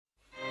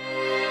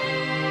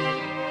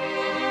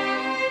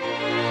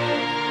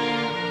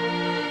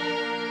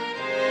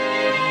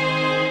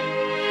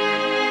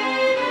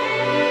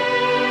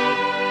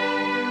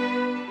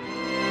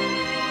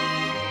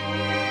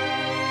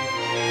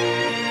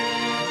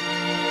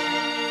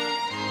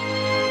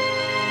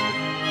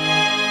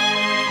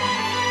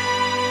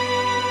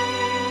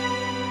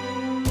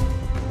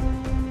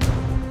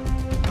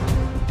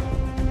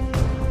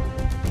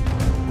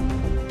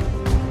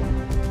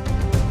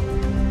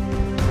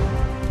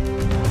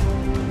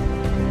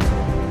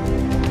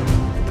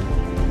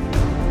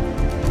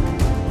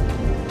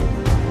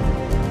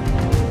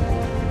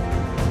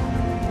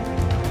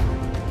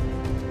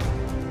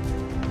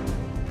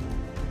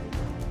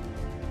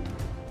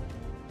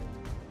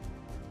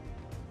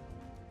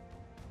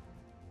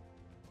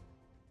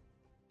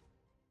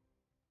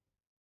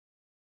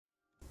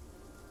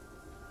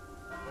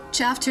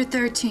Chapter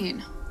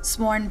 13.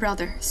 Sworn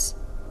Brothers.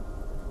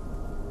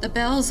 The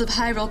bells of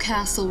Hyrule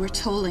Castle were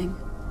tolling,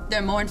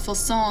 their mournful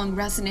song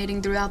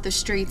resonating throughout the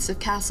streets of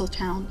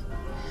Castletown.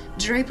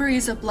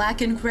 Draperies of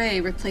black and gray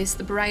replaced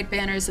the bright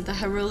banners of the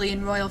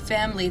Hyrulean royal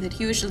family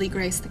that usually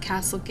graced the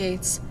castle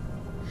gates.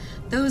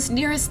 Those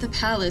nearest the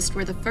palace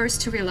were the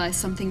first to realize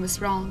something was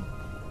wrong.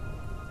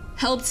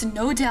 Helped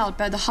no doubt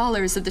by the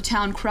hollers of the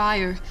town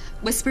crier,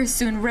 whispers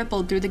soon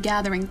rippled through the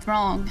gathering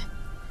throng.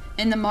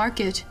 In the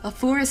market, a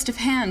forest of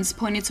hands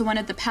pointed to one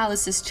of the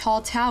palace's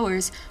tall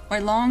towers where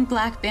long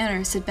black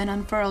banners had been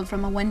unfurled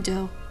from a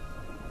window.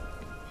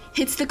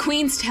 "It's the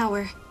Queen's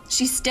tower.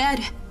 She's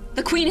dead.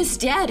 The Queen is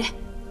dead.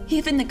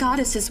 Even the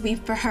goddesses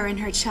weep for her and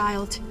her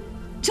child.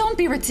 Don't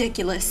be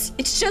ridiculous.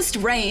 It's just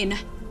rain."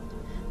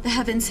 The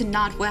heavens had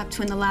not wept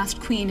when the last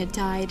queen had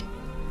died.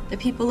 The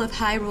people of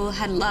Hyrule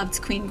had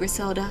loved Queen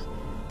Griselda,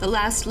 the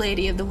last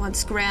lady of the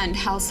once grand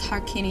House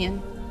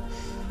Harkinian.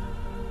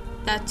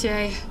 That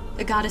day,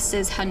 the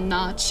goddesses had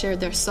not shared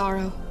their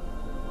sorrow.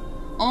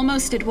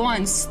 Almost at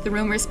once, the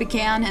rumors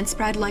began and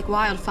spread like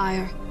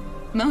wildfire.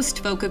 Most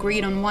folk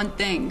agreed on one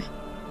thing.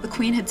 The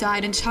queen had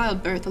died in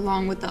childbirth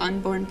along with the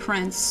unborn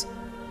prince.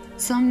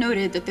 Some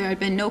noted that there had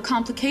been no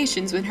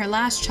complications when her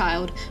last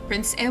child,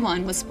 Prince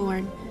Ewan, was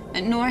born,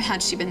 and nor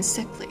had she been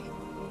sickly.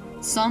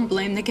 Some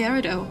blamed the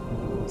Gyarados.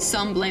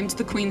 Some blamed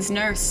the queen's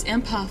nurse,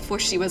 Impa, for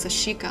she was a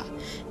Sheikah,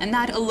 and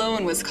that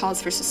alone was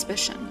cause for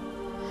suspicion.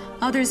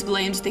 Others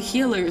blamed the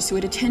healers who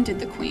had attended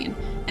the queen,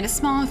 and a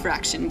small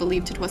fraction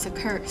believed it was a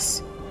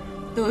curse.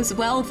 Those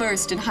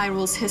well-versed in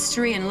Hyrule's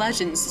history and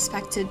legends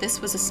suspected this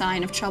was a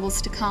sign of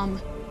troubles to come.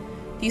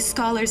 These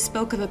scholars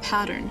spoke of a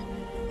pattern.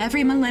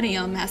 Every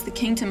millennium, as the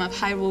kingdom of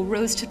Hyrule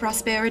rose to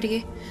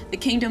prosperity, the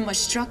kingdom was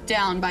struck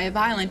down by a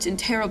violent and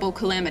terrible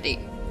calamity.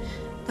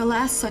 The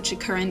last such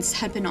occurrence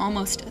had been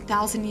almost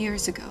 1,000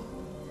 years ago.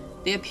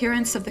 The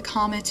appearance of the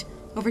comet,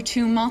 over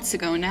 2 months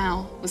ago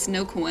now, was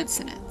no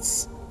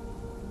coincidence.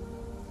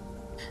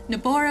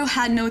 Noboro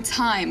had no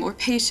time or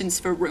patience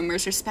for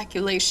rumors or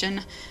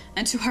speculation,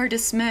 and to her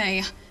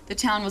dismay, the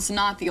town was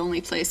not the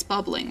only place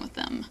bubbling with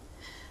them.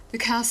 The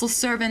castle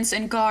servants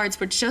and guards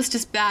were just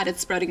as bad at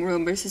spreading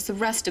rumors as the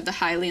rest of the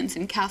Hylians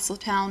in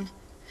Castletown.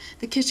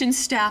 The kitchen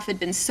staff had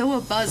been so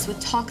abuzz with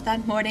talk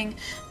that morning,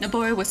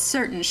 Noboro was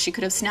certain she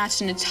could have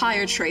snatched an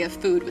entire tray of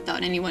food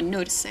without anyone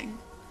noticing.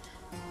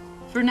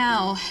 For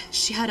now,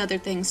 she had other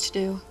things to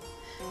do.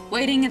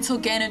 Waiting until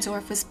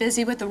Ganondorf was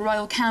busy with the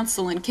royal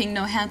council and King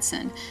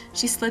Nohansen,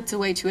 she slipped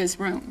away to his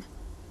room.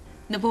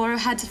 Noboro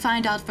had to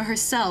find out for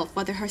herself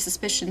whether her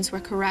suspicions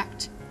were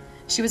correct.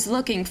 She was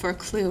looking for a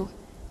clue,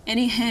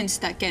 any hint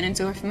that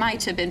Ganondorf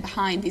might have been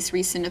behind these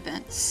recent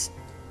events.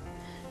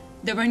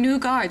 There were new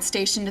guards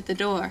stationed at the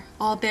door,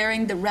 all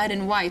bearing the red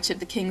and white of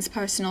the king's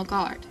personal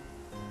guard.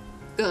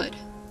 Good,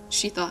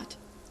 she thought.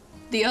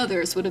 The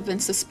others would have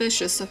been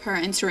suspicious of her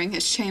entering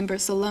his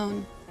chambers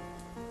alone.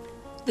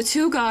 The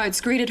 2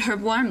 guards greeted her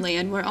warmly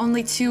and were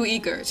only too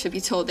eager to be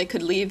told they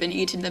could leave and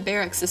eat in the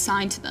barracks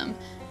assigned to them.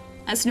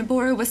 As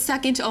Noboro was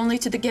second only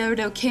to the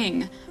Gyarados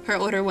king, her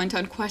order went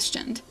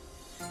unquestioned.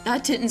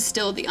 That didn't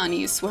still the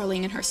unease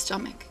swirling in her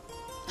stomach.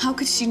 How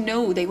could she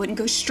know they wouldn't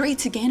go straight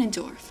to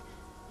Ganondorf?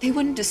 They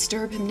wouldn't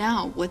disturb him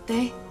now, would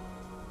they?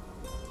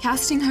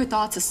 Casting her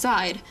thoughts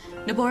aside,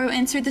 Noboro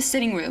entered the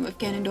sitting room of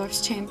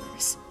Ganondorf's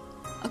chambers.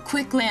 A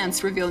quick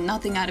glance revealed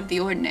nothing out of the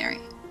ordinary.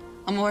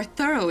 A more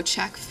thorough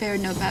check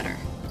fared no better.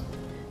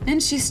 Then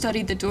she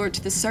studied the door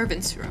to the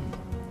servants' room.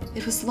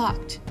 It was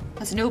locked,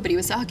 as nobody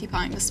was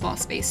occupying the small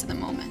space at the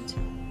moment.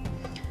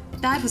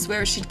 That was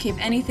where she'd keep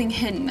anything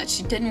hidden that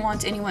she didn't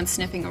want anyone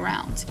sniffing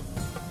around.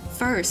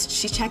 First,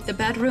 she checked the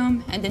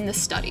bedroom and then the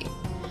study.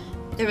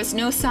 There was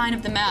no sign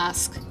of the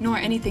mask, nor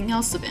anything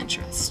else of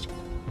interest.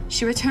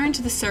 She returned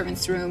to the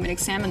servants' room and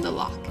examined the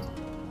lock.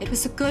 It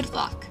was a good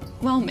lock,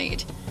 well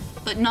made,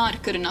 but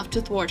not good enough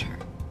to thwart her.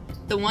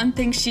 The one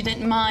thing she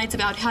didn't mind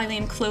about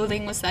Hylian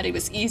clothing was that it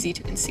was easy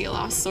to conceal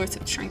all sorts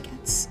of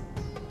trinkets.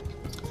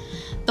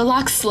 The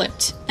lock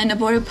slipped, and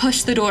Noboro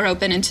pushed the door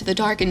open into the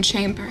darkened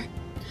chamber.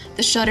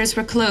 The shutters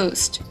were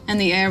closed,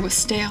 and the air was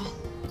stale.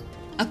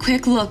 A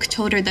quick look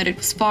told her that it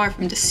was far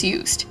from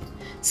disused.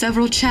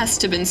 Several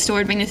chests had been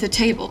stored beneath a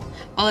table,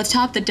 while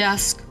atop the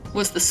desk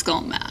was the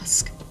skull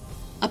mask.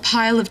 A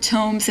pile of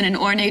tomes in an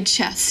ornate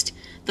chest,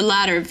 the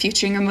latter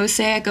featuring a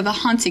mosaic of a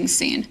hunting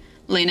scene,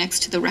 lay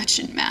next to the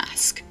wretched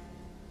mask.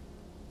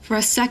 For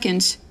a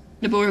second,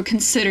 Noboro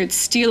considered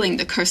stealing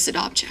the cursed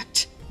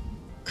object.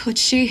 Could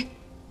she?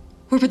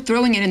 Or would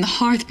throwing it in the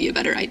hearth be a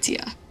better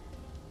idea?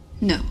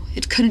 No,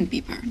 it couldn't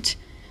be burned.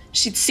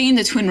 She'd seen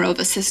the twin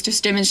Rova sisters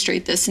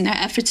demonstrate this in their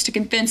efforts to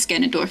convince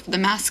Ganondorf of the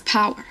mask's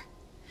power.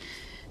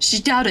 She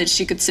doubted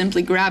she could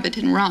simply grab it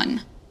and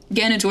run.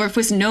 Ganondorf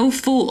was no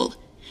fool.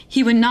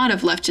 He would not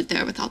have left it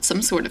there without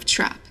some sort of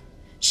trap.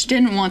 She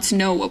didn't want to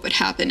know what would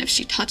happen if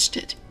she touched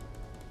it.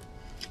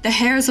 The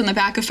hairs on the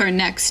back of her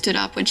neck stood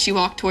up when she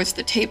walked towards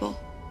the table.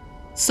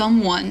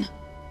 Someone,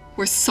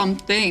 or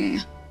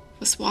something,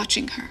 was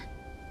watching her.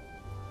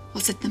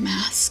 Was it the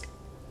mask?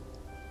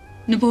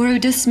 Noboro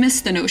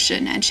dismissed the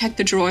notion and checked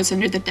the drawers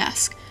under the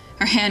desk,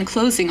 her hand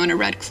closing on a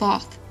red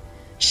cloth.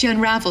 She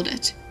unraveled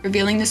it,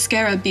 revealing the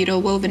scarab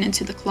beetle woven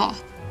into the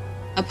cloth.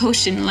 A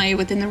potion lay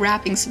within the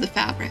wrappings of the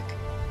fabric.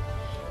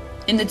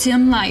 In the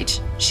dim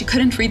light, she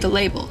couldn't read the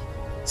label,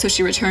 so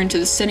she returned to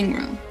the sitting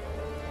room.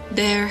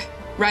 There,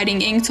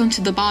 writing inked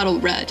onto the bottle,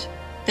 read,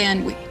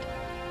 "Thanweed."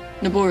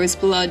 Noboru's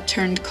blood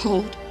turned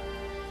cold.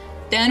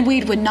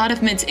 Thanweed would not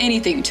have meant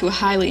anything to a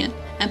Hylian,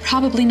 and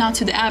probably not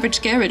to the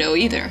average Gyarados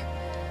either.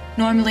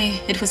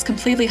 Normally, it was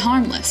completely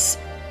harmless.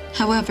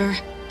 However,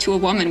 to a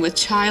woman with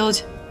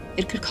child,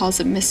 it could cause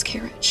a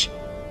miscarriage.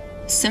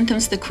 The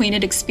symptoms the queen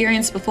had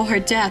experienced before her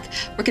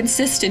death were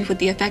consistent with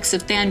the effects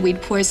of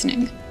Thanweed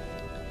poisoning.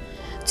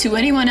 To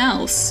anyone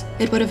else,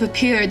 it would have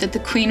appeared that the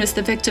queen was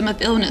the victim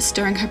of illness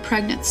during her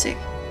pregnancy.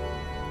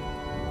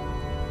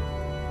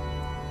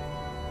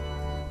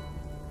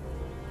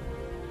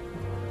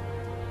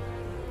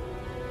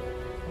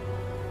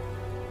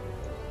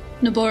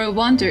 Noboru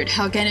wondered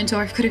how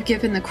Ganondorf could have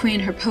given the queen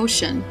her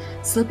potion.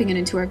 Slipping it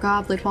into her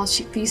goblet while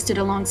she feasted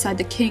alongside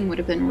the king would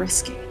have been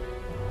risky.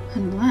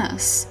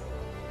 Unless...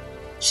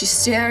 She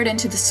stared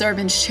into the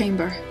servant's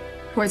chamber,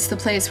 towards the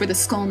place where the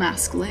skull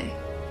mask lay.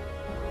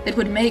 It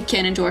would make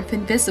Ganondorf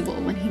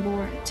invisible when he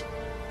wore it.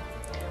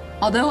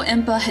 Although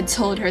Impa had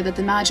told her that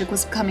the magic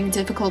was becoming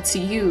difficult to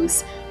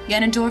use,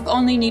 Ganondorf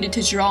only needed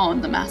to draw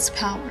on the mask's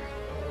power.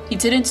 He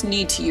didn't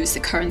need to use the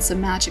currents of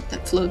magic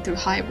that flowed through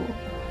Hyrule.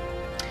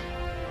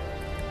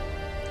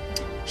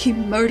 He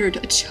murdered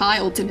a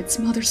child in its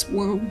mother's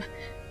womb.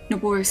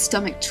 Noboru's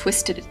stomach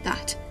twisted at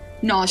that,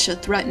 nausea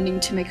threatening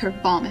to make her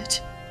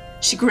vomit.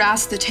 She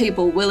grasped the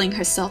table, willing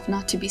herself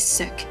not to be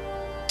sick.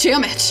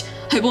 Damn it!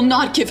 I will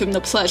not give him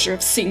the pleasure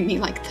of seeing me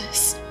like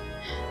this.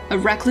 A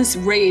reckless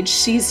rage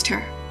seized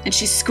her, and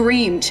she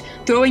screamed,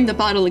 throwing the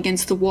bottle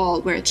against the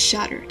wall where it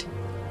shattered.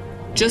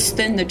 Just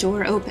then the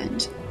door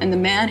opened, and the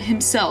man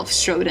himself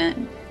strode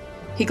in.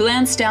 He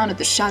glanced down at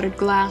the shattered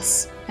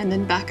glass, and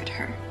then back at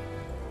her.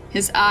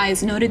 His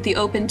eyes noted the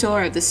open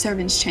door of the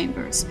servants'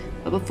 chambers,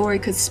 but before he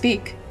could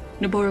speak,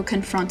 Noboru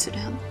confronted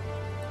him.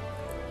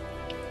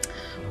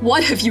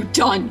 "What have you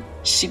done?"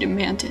 she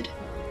demanded.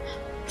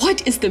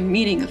 "What is the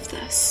meaning of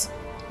this?"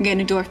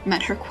 Ganondorf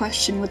met her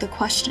question with a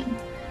question.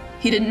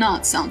 He did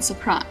not sound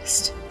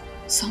surprised.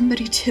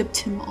 Somebody tipped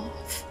him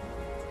off.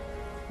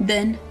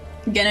 Then,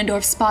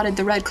 Ganondorf spotted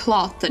the red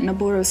cloth that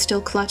Noboru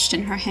still clutched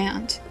in her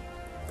hand.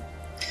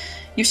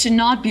 "You should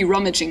not be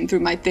rummaging through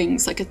my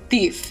things like a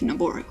thief,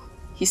 Noboru,"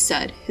 he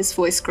said, his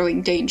voice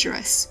growing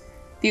dangerous.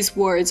 These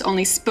words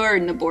only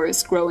spurred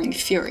Noboru's growing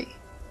fury.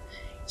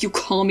 "You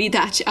call me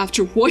that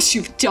after what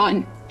you've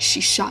done?" she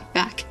shot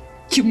back.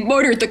 "You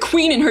murdered the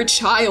queen and her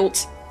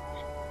child!"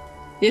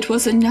 "It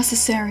was a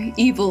necessary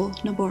evil,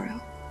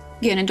 Noboru,"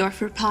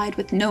 Ganondorf replied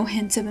with no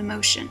hint of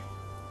emotion.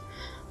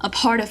 A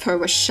part of her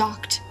was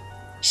shocked.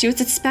 She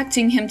was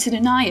expecting him to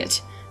deny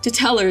it, to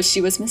tell her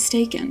she was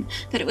mistaken,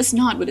 that it was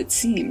not what it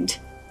seemed.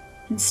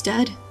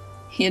 Instead,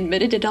 he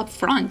admitted it up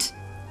front.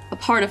 A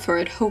part of her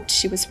had hoped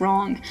she was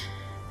wrong,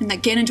 and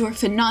that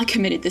Ganondorf had not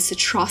committed this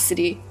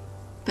atrocity.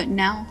 But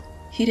now,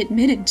 he'd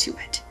admitted to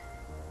it.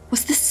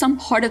 Was this some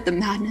part of the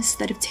madness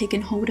that had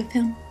taken hold of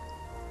him?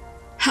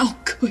 "How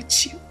could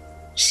you?"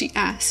 she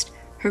asked,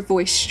 her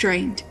voice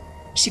strained.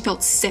 She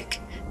felt sick,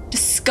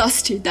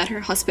 disgusted that her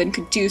husband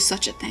could do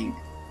such a thing.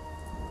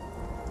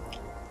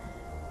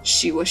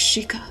 "She was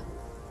Sheikah,"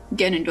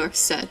 Ganondorf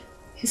said,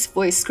 his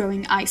voice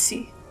growing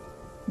icy.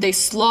 "They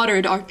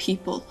slaughtered our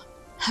people.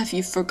 Have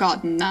you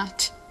forgotten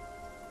that?"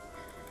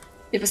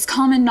 It was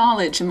common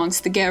knowledge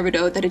amongst the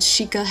Gyarados that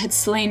Sheikah had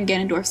slain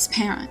Ganondorf's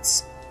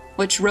parents.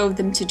 What drove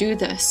them to do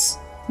this,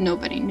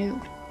 nobody knew.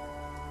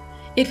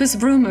 It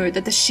was rumored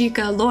that the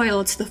Sheikah,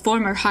 loyal to the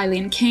former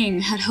Hylian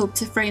king, had hoped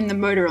to frame the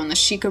murder on the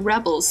Sheikah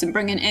rebels and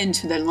bring an end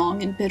to their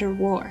long and bitter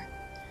war.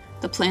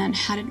 The plan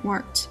hadn't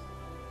worked.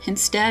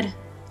 Instead,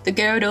 the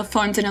Gyarados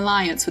formed an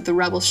alliance with the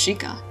rebel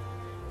Sheikah.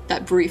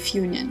 That brief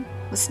union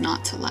was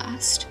not to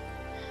last.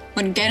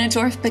 When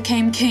Ganondorf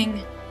became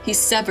king, he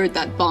severed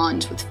that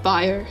bond with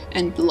fire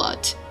and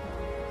blood.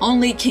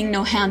 Only King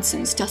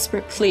Nohansen's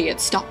desperate plea had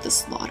stopped the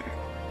slaughter.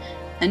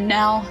 And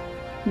now,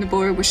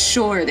 Noboru was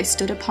sure they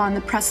stood upon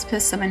the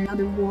precipice of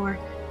another war,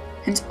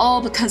 and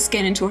all because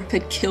Ganondorf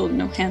had killed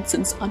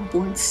Nohansen's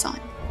unborn son.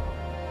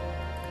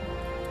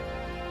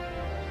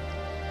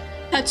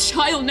 "That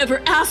child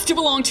never asked to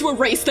belong to a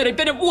race that had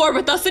been at war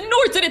with us, and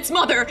nor did its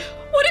mother!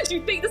 What did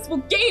you think this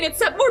will gain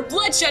except more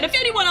bloodshed if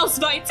anyone else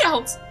finds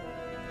out?"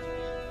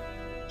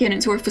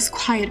 Ganondorf was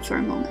quiet for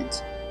a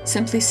moment,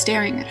 simply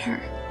staring at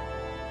her.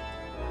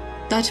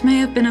 "That may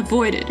have been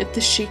avoided if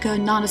the Sheikah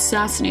had not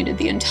assassinated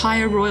the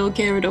entire royal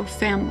Gyarados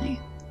family,"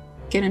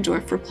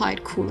 Ganondorf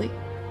replied coolly.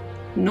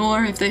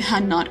 "Nor if they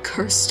had not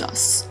cursed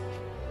us."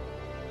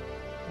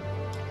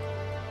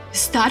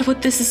 "Is that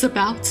what this is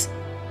about?"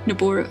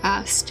 Noboru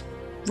asked.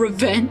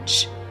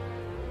 "Revenge?"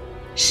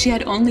 She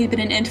had only been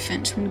an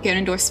infant when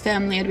Ganondorf's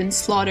family had been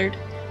slaughtered,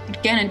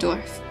 but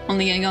Ganondorf,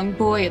 only a young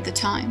boy at the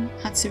time,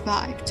 had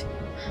survived.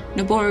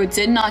 Noboru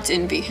did not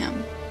envy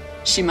him.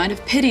 She might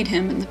have pitied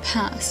him in the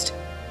past,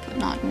 but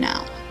not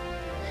now.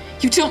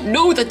 You don't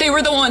know that they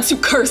were the ones who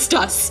cursed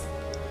us.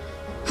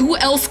 Who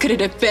else could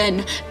it have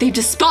been? They've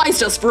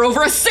despised us for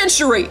over a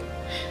century.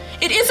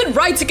 It isn't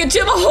right to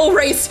condemn a whole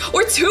race,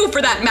 or two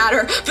for that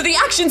matter, for the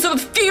actions of a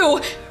few.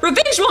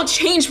 Revenge won't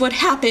change what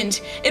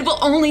happened. It will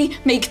only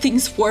make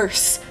things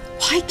worse.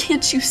 Why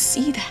can't you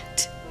see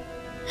that?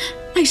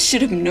 I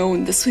should have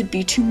known this would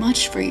be too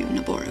much for you,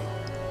 Noboru.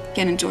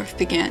 Ganondorf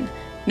began,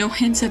 no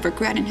hint of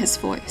regret in his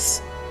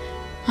voice.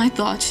 I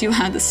thought you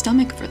had the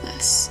stomach for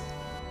this.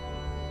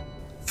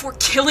 For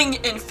killing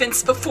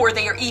infants before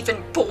they are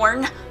even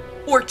born?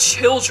 Or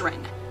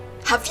children?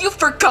 Have you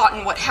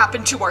forgotten what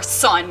happened to our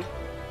son?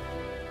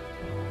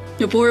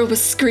 Noboru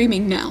was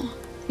screaming now,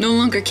 no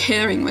longer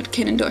caring what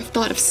Ganondorf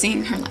thought of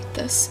seeing her like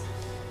this.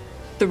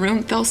 The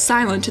room fell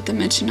silent at the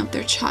mention of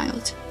their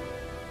child.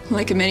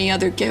 Like many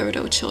other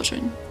Gerudo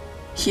children,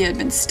 he had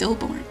been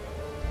stillborn.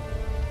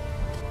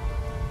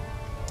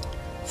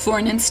 For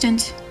an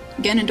instant,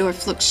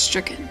 Ganondorf looked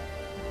stricken.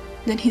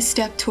 Then he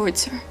stepped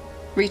towards her,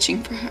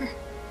 reaching for her.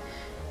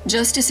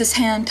 Just as his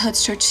hand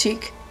touched her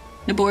cheek,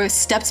 Noboru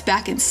stepped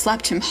back and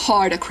slapped him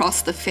hard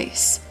across the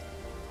face.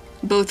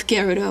 Both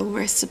Gerudo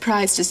were as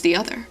surprised as the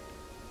other.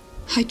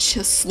 I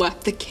just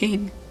slapped the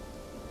king.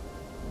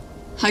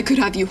 I could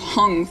have you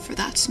hung for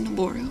that,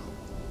 Noboru,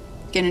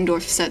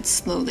 Ganondorf said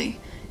slowly,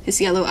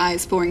 his yellow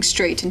eyes boring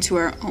straight into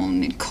her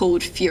own in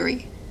cold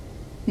fury.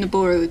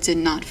 Noboru did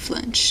not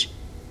flinch.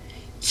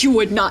 You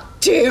would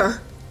not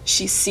dare,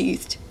 she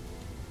seethed.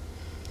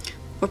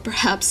 Or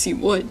perhaps you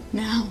would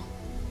now.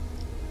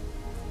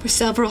 For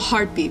several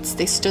heartbeats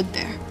they stood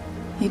there,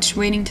 each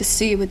waiting to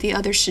see what the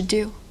other should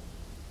do.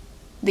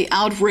 The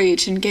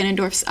outrage in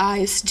Ganondorf's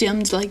eyes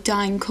dimmed like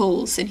dying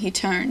coals, and he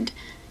turned,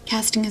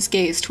 casting his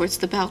gaze towards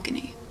the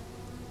balcony.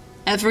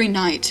 Every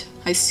night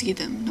I see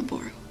them,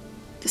 Noboru.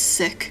 The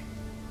sick,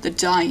 the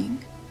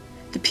dying.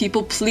 The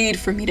people plead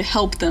for me to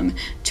help them,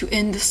 to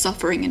end the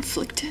suffering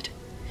inflicted.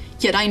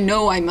 Yet I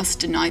know I must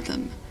deny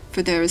them,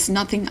 for there is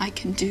nothing I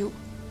can do.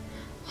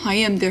 I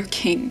am their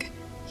king,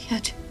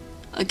 yet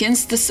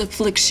against this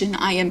affliction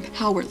I am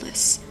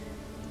powerless.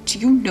 Do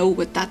you know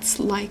what that's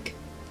like?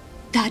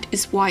 That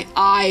is why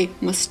I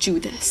must do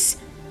this.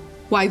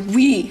 Why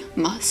we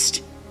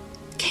must.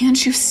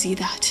 Can't you see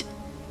that?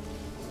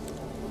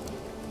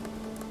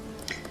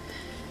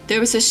 There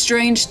was a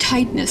strange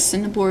tightness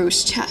in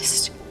Noboru's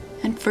chest,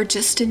 and for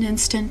just an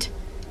instant,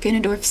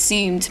 Ganondorf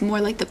seemed more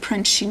like the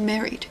prince she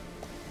married.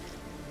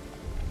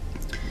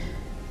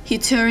 He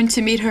turned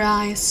to meet her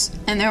eyes,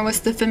 and there was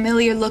the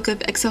familiar look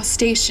of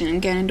exhaustion in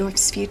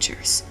Ganondorf's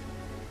features.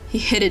 He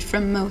hid it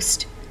from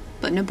most,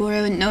 but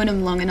Noboru had known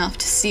him long enough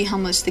to see how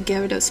much the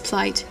Gerudo's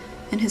plight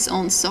and his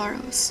own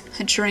sorrows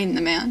had drained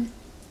the man.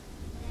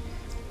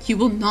 You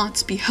will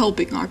not be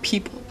helping our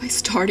people by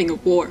starting a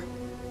war,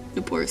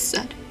 Noboru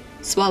said,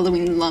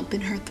 swallowing the lump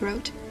in her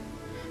throat.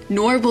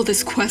 Nor will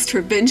this quest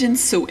for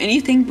vengeance sow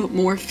anything but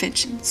more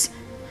vengeance.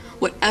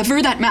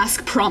 Whatever that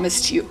mask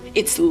promised you,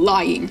 it's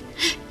lying.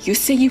 You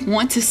say you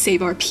want to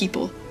save our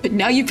people, but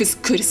now you've as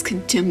good as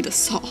condemned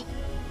us all.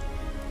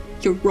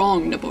 You're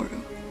wrong,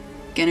 Noboru.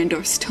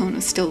 Ganondorf's tone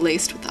was still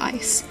laced with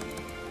ice.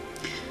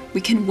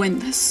 We can win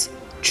this.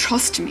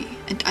 Trust me,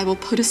 and I will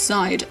put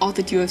aside all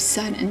that you have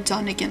said and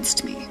done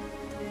against me.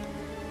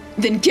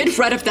 Then get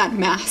rid of that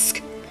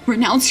mask.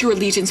 Renounce your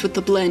allegiance with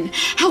the Blinn.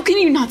 How can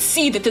you not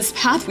see that this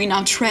path we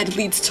now tread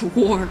leads to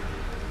war?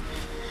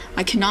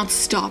 I cannot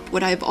stop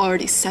what I have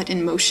already set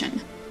in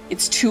motion.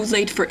 It's too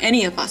late for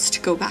any of us to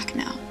go back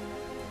now.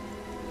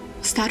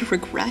 Was that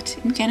regret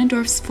in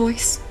Ganondorf's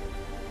voice?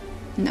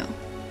 No.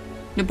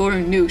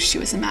 Noboru knew she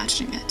was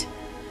imagining it.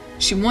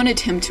 She wanted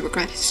him to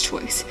regret his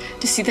choice,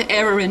 to see the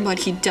error in what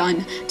he'd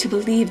done, to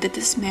believe that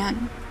this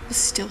man was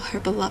still her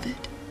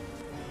beloved.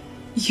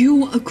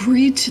 You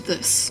agreed to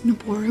this,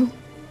 Noboru.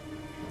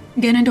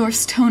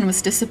 Ganondorf's tone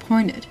was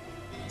disappointed,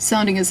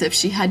 sounding as if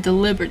she had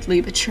deliberately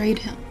betrayed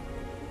him.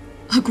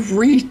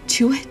 Agreed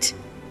to it?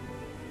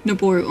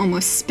 Noboru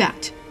almost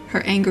spat,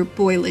 her anger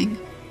boiling.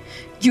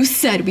 You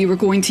said we were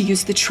going to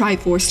use the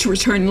Triforce to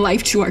return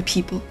life to our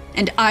people,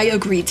 and I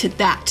agreed to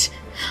that.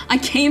 I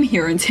came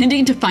here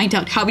intending to find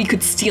out how we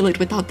could steal it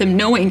without them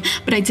knowing,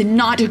 but I did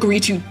not agree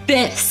to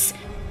this.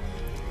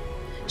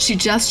 She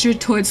gestured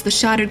towards the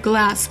shattered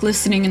glass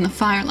glistening in the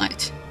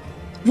firelight.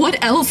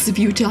 What else have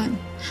you done?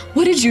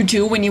 What did you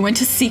do when you went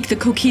to seek the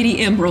Kokiri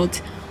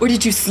Emerald? Or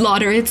did you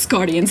slaughter its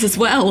guardians as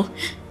well?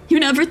 You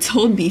never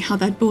told me how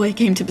that boy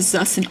came to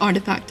possess an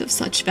artifact of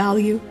such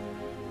value.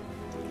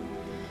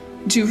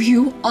 Do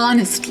you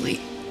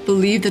honestly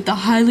believe that the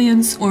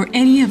Hylians or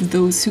any of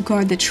those who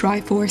guard the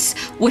Triforce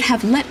would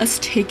have let us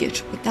take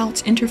it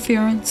without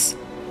interference?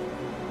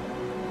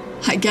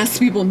 I guess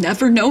we will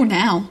never know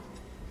now,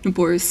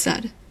 Noboru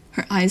said,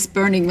 her eyes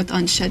burning with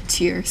unshed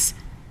tears.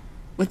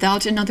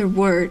 Without another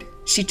word,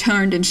 she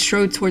turned and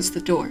strode towards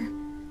the door.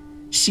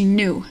 She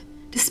knew,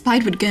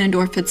 despite what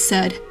Ganondorf had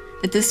said,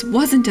 that this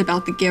wasn't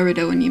about the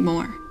Gerudo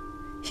anymore.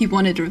 He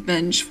wanted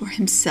revenge for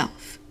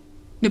himself.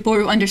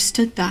 Noboru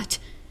understood that,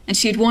 and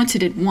she had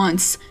wanted it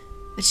once,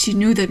 but she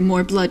knew that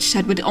more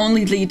bloodshed would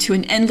only lead to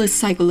an endless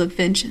cycle of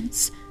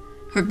vengeance.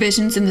 Her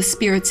visions in the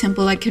spirit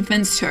temple had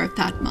convinced her of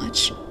that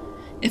much.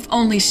 If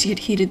only she had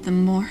heeded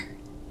them more.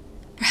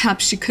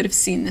 Perhaps she could have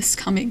seen this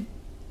coming.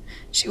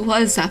 She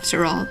was,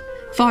 after all,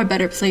 far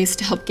better placed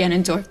to help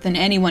Ganondorf than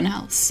anyone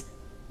else,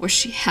 or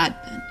she had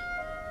been.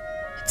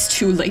 It's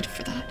too late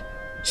for that,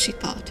 she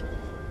thought.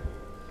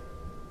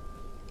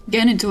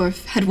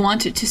 Ganondorf had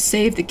wanted to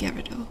save the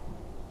Gyarados.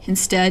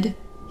 Instead,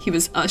 he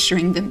was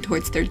ushering them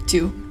towards their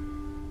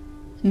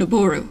doom.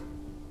 Noboru.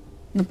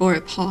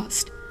 Noboru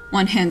paused,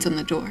 one hand on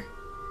the door.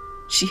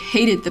 She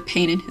hated the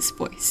pain in his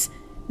voice,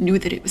 knew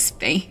that it was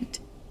feigned.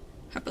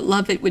 Her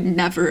beloved would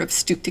never have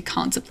stooped to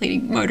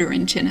contemplating murder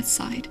and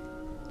genocide.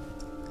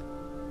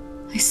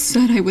 I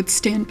said I would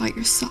stand by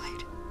your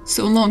side,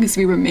 so long as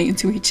we remained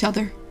to each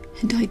other,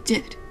 and I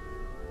did,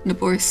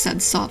 Noboru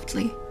said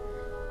softly.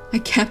 I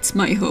kept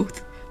my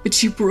oath,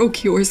 but you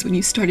broke yours when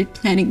you started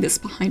planning this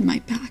behind my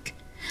back.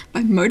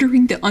 By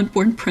murdering the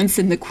unborn prince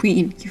and the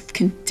queen, you've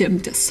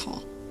condemned us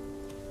all.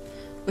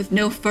 With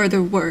no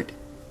further word,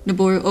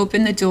 Noboru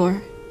opened the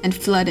door and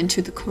fled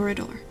into the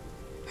corridor.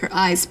 Her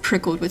eyes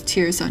prickled with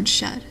tears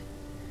unshed.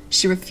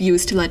 She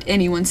refused to let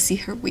anyone see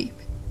her weep.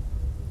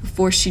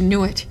 Before she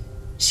knew it,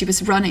 she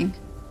was running.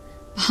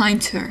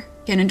 Behind her,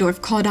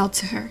 Ganondorf called out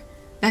to her,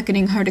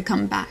 beckoning her to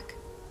come back.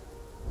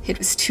 It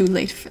was too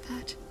late for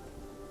that.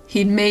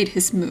 He'd made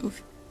his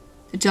move.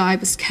 The die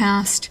was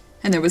cast,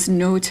 and there was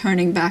no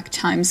turning back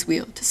time's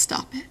wheel to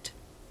stop it.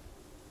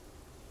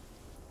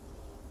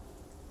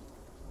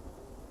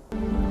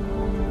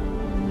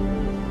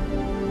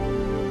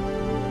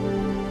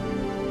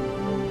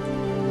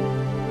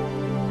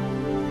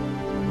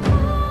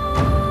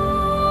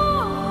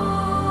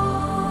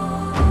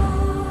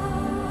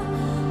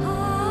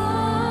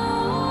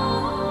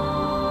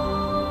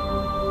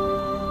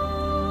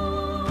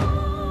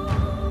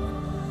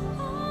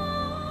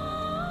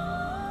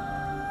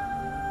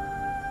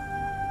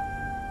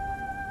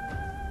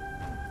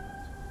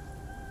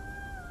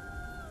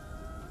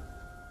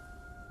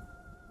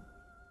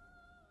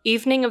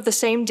 Evening of the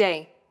same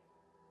day.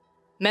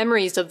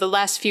 Memories of the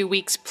last few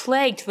weeks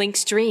plagued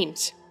Link's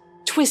dreams,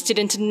 twisted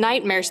into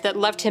nightmares that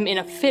left him in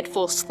a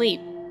fitful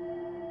sleep.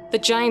 The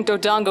giant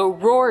Dodongo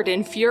roared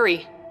in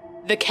fury,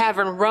 the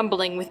cavern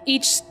rumbling with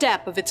each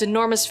step of its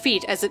enormous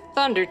feet as it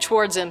thundered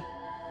towards him.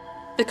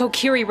 The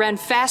Kokiri ran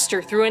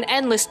faster through an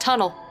endless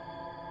tunnel.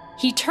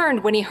 He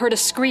turned when he heard a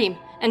scream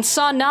and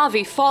saw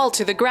Navi fall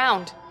to the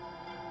ground.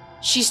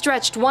 She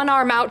stretched one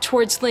arm out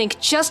towards Link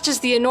just as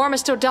the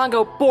enormous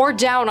Dodongo bore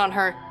down on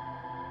her.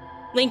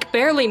 Link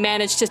barely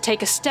managed to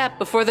take a step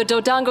before the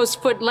Dodongo's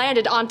foot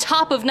landed on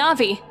top of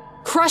Navi,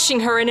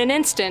 crushing her in an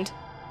instant.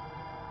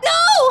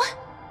 No!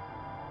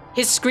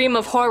 His scream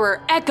of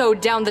horror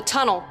echoed down the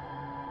tunnel.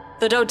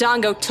 The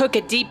Dodongo took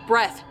a deep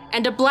breath,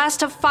 and a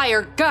blast of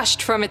fire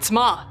gushed from its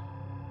maw.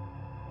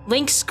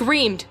 Link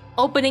screamed,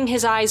 opening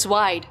his eyes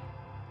wide.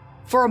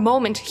 For a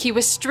moment, he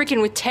was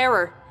stricken with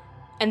terror,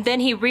 and then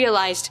he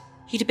realized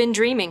he'd been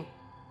dreaming.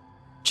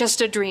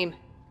 Just a dream.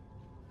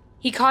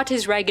 He caught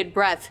his ragged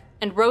breath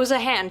and rose a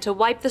hand to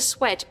wipe the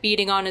sweat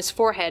beading on his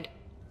forehead.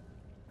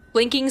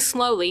 Blinking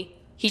slowly,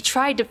 he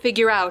tried to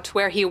figure out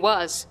where he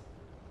was.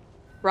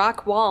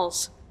 Rock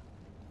walls.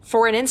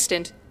 For an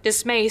instant,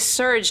 dismay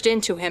surged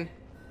into him.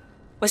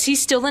 Was he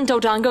still in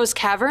Dodongo's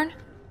cavern?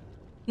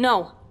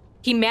 No,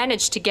 he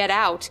managed to get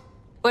out.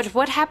 But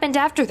what happened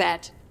after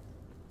that?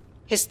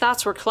 His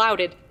thoughts were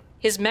clouded,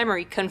 his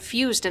memory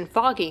confused and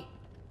foggy.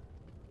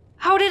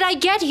 How did I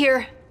get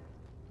here?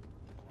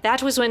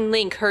 That was when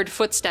Link heard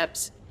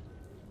footsteps.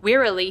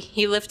 Wearily,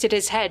 he lifted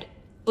his head,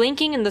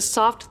 blinking in the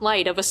soft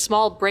light of a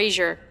small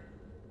brazier.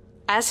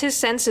 As his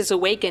senses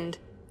awakened,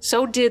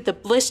 so did the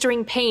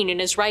blistering pain in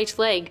his right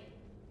leg.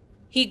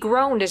 He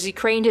groaned as he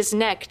craned his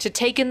neck to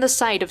take in the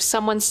sight of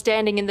someone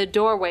standing in the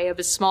doorway of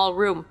his small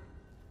room.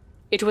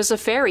 It was a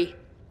fairy.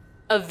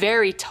 A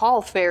very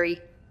tall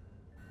fairy.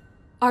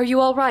 "Are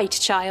you all right,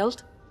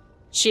 child?"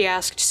 she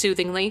asked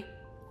soothingly.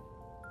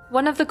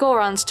 "One of the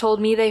Gorons told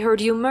me they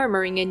heard you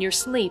murmuring in your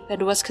sleep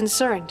and was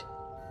concerned."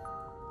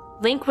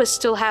 Link was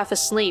still half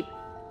asleep,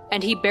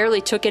 and he barely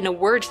took in a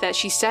word that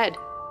she said.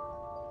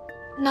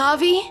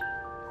 "Navi?"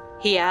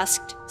 he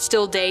asked,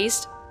 still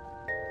dazed.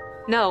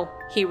 No,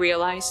 he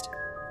realized.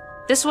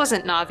 This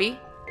wasn't Navi.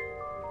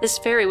 This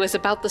fairy was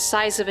about the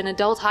size of an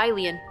adult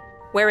Hylian,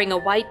 wearing a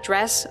white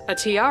dress, a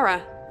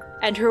tiara,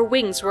 and her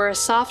wings were a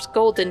soft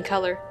golden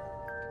color.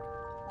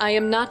 "I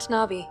am not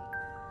Navi,"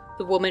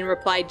 the woman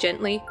replied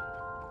gently.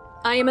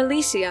 "I am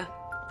Alicia,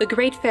 the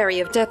great fairy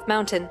of Death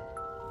Mountain."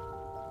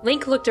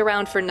 Link looked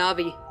around for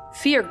Navi,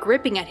 fear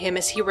gripping at him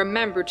as he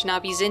remembered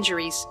Navi's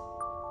injuries.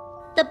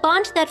 "The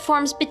bond that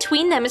forms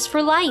between them is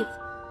for life.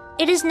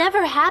 It has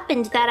never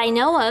happened that I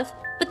know of,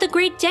 but the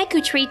great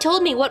Deku Tree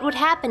told me what would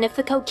happen if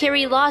the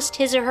Kokiri lost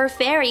his or her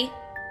fairy.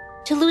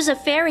 To lose a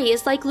fairy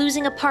is like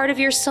losing a part of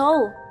your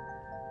soul."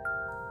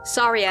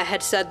 Saria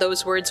had said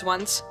those words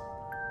once.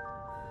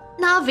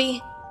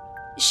 "Navi,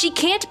 she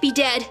can't be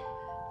dead.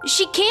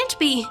 She can't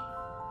be."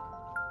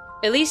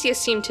 Alicia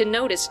seemed to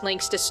notice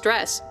Link's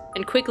distress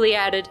and quickly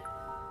added,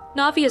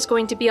 "Navi is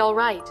going to be all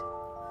right.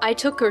 I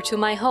took her to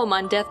my home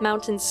on Death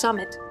Mountain's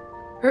summit.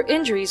 Her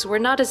injuries were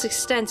not as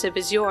extensive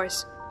as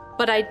yours,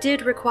 but I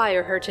did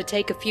require her to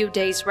take a few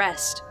days'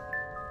 rest.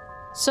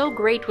 So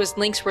great was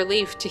Link's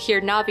relief to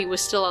hear Navi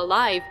was still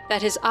alive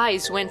that his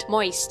eyes went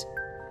moist.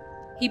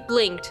 He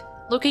blinked,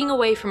 looking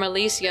away from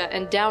Alicia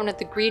and down at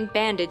the green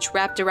bandage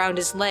wrapped around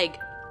his leg.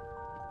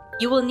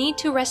 You will need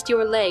to rest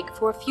your leg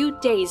for a few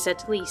days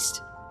at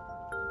least,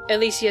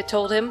 Alicia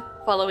told him,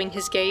 following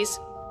his gaze.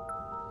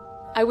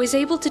 I was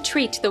able to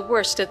treat the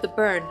worst of the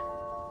burn,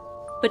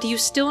 but you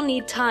still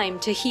need time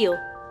to heal.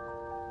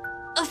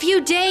 A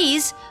few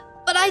days?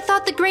 But I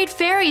thought the great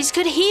fairies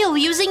could heal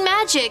using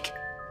magic.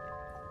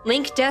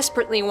 Link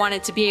desperately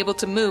wanted to be able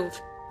to move.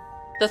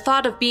 The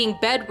thought of being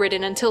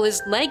bedridden until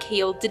his leg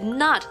healed did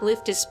not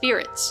lift his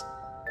spirits.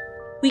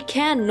 We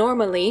can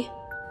normally,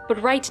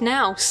 but right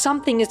now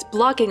something is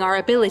blocking our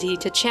ability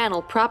to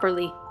channel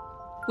properly.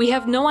 We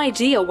have no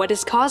idea what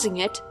is causing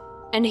it,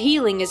 and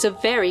healing is a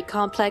very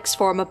complex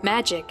form of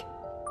magic.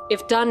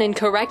 If done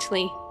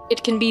incorrectly,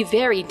 it can be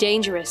very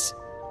dangerous.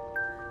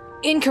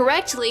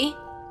 Incorrectly?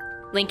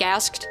 Link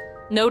asked,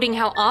 noting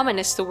how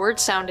ominous the word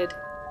sounded.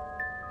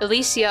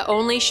 Alicia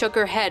only shook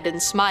her head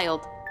and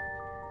smiled.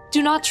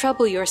 Do not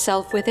trouble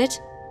yourself with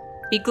it.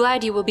 Be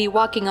glad you will be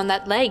walking on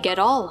that leg at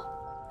all.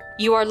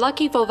 You are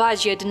lucky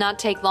Volvagia did not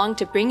take long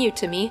to bring you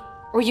to me,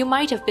 or you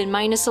might have been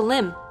minus a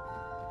limb.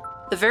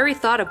 The very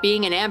thought of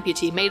being an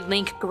amputee made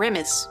Link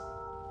grimace.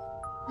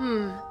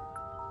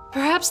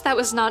 Perhaps that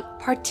was not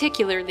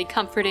particularly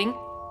comforting,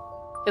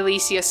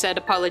 Alicia said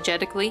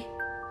apologetically.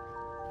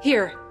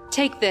 Here,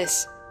 take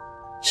this.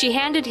 She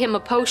handed him a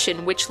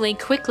potion which Link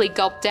quickly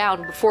gulped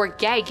down before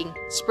gagging,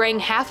 spraying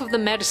half of the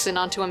medicine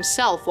onto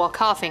himself while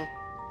coughing.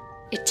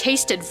 It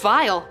tasted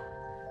vile.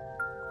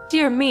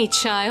 Dear me,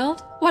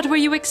 child. What were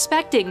you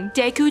expecting,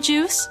 Deku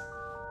juice?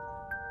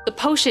 The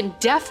potion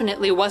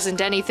definitely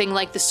wasn't anything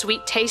like the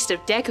sweet taste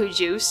of Deku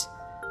juice.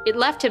 It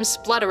left him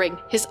spluttering,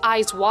 his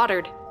eyes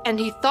watered, and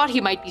he thought he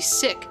might be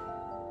sick.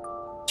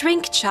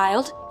 Drink,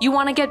 child. You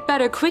want to get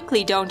better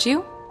quickly, don't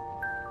you?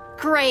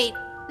 Great.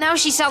 Now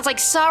she sounds like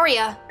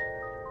Saria.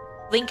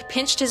 Link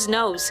pinched his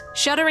nose,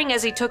 shuddering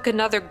as he took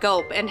another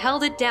gulp and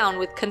held it down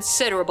with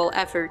considerable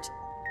effort.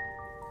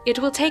 It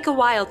will take a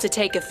while to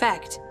take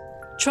effect.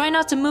 Try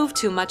not to move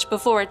too much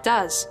before it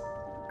does.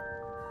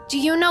 Do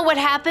you know what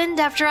happened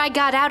after I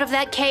got out of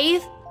that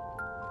cave?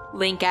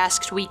 Link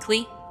asked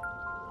weakly.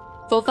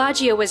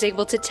 Volvagia was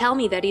able to tell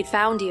me that he'd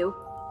found you,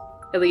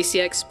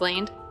 Alicia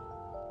explained.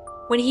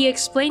 When he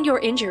explained your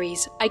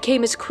injuries, I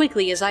came as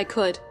quickly as I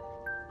could.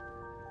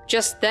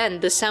 Just then,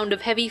 the sound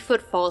of heavy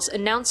footfalls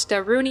announced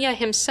Darunia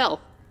himself,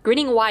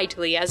 grinning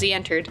widely as he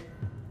entered.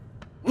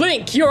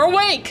 Link, you're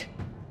awake!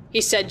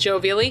 He said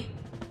jovially.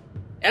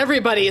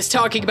 Everybody is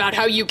talking about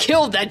how you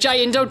killed that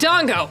giant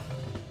Dodongo!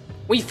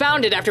 We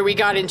found it after we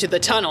got into the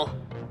tunnel.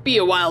 Be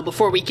a while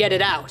before we get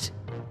it out.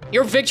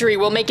 Your victory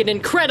will make an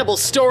incredible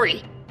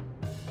story!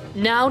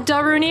 Now,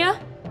 Darunia?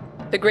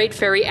 The Great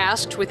Fairy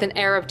asked with an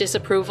air of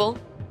disapproval.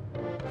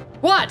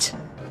 What?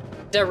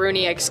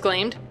 Darunia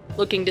exclaimed,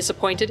 looking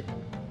disappointed.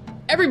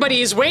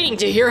 Everybody is waiting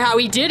to hear how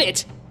he did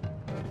it!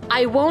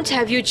 I won't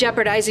have you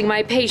jeopardizing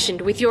my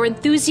patient with your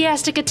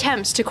enthusiastic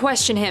attempts to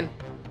question him,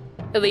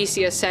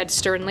 Alicia said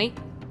sternly.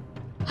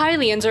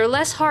 Hylians are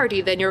less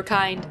hardy than your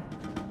kind.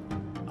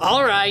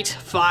 All right,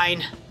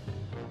 fine,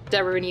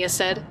 Darunia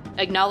said,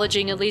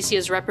 acknowledging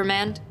Alicia's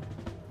reprimand.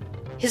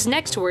 His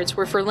next words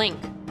were for Link.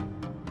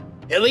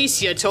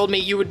 Alicia told me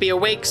you would be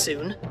awake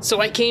soon,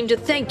 so I came to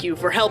thank you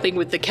for helping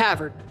with the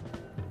cavern.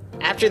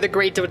 After the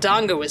Great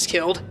Dodongo was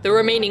killed, the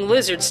remaining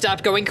lizards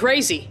stopped going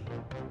crazy.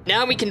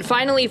 Now we can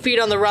finally feed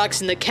on the rocks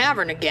in the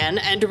cavern again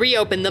and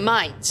reopen the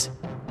mines.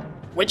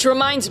 Which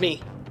reminds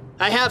me,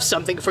 I have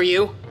something for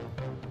you.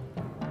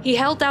 He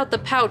held out the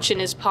pouch in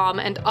his palm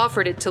and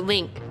offered it to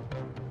Link.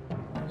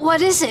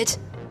 What is it?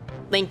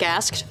 Link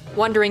asked,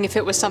 wondering if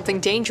it was something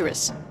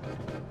dangerous.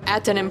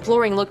 At an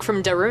imploring look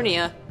from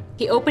Darunia,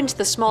 he opened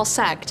the small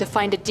sack to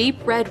find a deep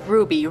red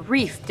ruby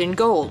wreathed in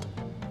gold.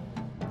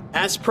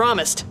 As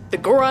promised, the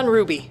Goron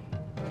Ruby,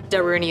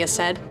 Darunia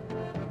said.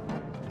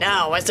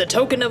 Now, as a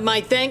token of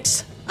my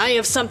thanks, I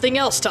have something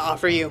else to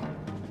offer you.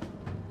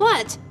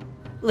 What?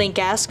 Link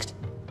asked.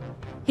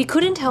 He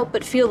couldn't help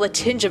but feel a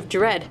tinge of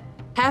dread,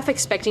 half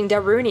expecting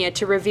Darunia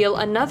to reveal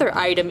another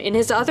item in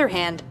his other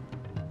hand.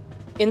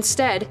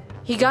 Instead,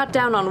 he got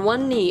down on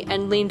one knee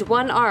and leaned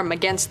one arm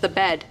against the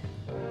bed.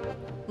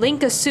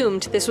 Link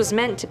assumed this was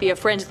meant to be a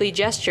friendly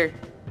gesture.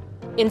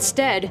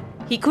 Instead,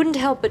 he couldn't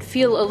help but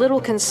feel a little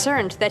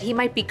concerned that he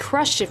might be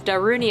crushed if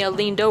Darunia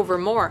leaned over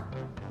more.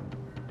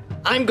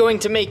 I'm going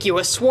to make you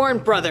a sworn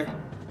brother.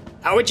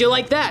 How would you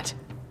like that?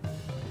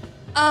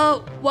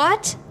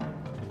 What?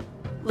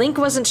 Link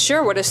wasn't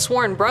sure what a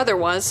sworn brother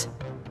was.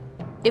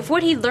 If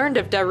what he learned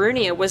of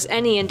Darunia was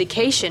any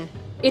indication,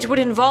 it would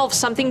involve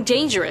something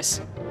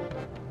dangerous.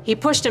 He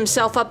pushed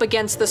himself up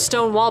against the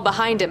stone wall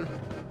behind him.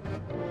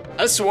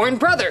 A sworn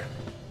brother!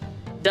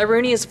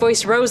 Darunia's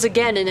voice rose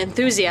again in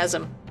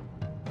enthusiasm.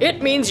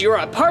 It means you're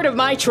a part of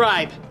my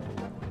tribe.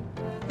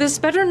 This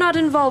better not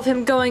involve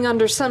him going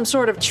under some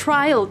sort of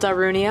trial,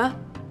 Darunia,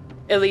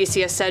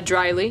 Alicia said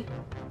dryly.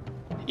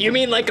 You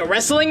mean like a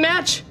wrestling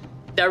match?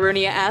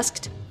 Darunia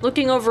asked,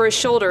 looking over his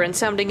shoulder and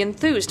sounding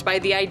enthused by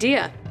the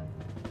idea.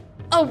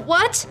 A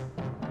what?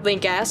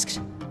 Link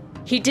asked.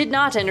 He did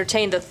not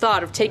entertain the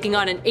thought of taking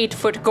on an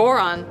 8-foot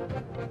Goron.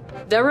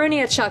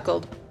 Darunia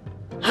chuckled.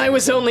 I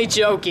was only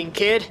joking,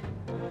 kid.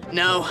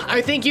 No,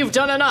 I think you've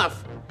done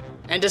enough.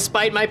 And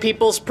despite my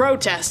people's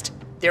protest,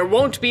 there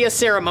won't be a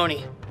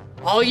ceremony.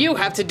 All you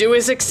have to do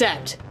is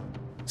accept.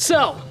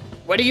 So,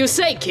 what do you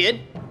say,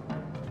 kid?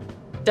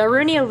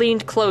 Darunia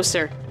leaned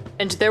closer,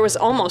 and there was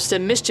almost a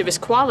mischievous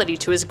quality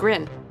to his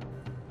grin.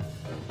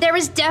 There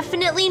is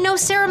definitely no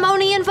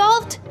ceremony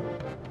involved?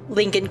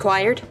 Link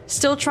inquired,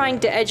 still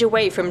trying to edge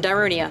away from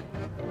Darunia.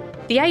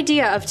 The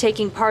idea of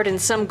taking part in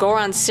some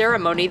Goron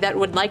ceremony that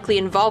would likely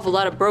involve a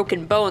lot of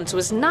broken bones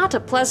was not a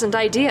pleasant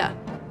idea.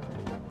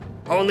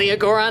 Only a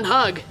Goron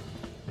hug,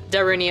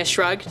 Darunia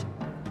shrugged.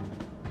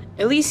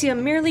 Alicia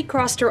merely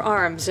crossed her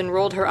arms and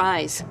rolled her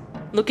eyes,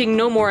 looking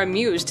no more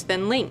amused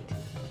than Link.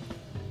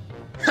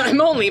 I'm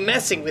only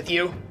messing with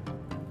you,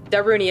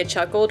 Darunia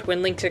chuckled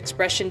when Link's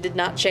expression did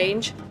not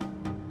change.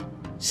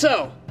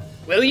 So,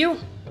 will you?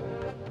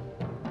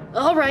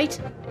 All right,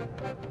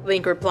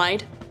 Link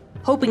replied,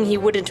 hoping he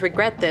wouldn't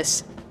regret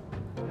this.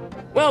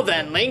 Well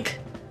then, Link,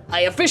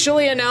 I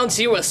officially announce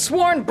you a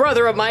sworn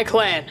brother of my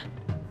clan.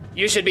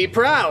 You should be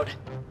proud.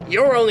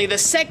 You're only the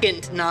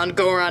second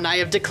non-Goron I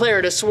have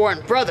declared a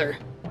sworn brother.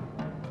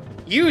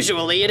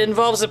 Usually it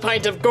involves a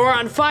pint of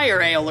Goron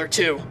fire ale or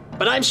two,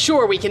 but I'm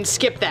sure we can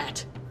skip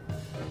that.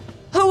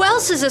 Who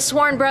else is a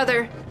sworn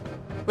brother?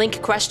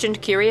 Link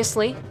questioned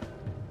curiously.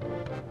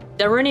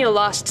 Darunia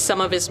lost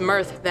some of his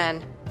mirth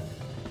then.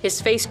 His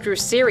face grew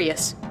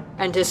serious,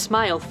 and his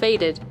smile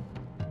faded.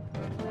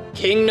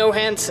 King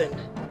Nohansen,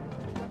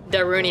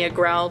 Darunia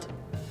growled,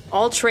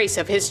 all trace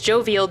of his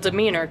jovial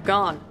demeanor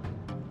gone.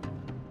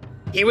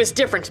 He was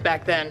different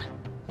back then,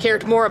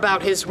 cared more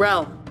about his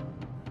realm.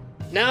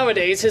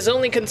 Nowadays, his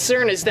only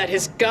concern is that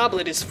his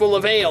goblet is full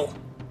of ale.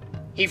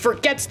 He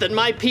forgets that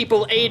my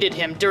people aided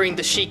him during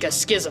the Sheikah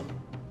Schism.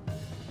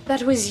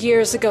 That was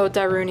years ago,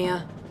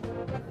 Darunia,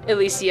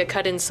 Alicia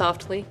cut in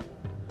softly.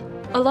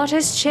 A lot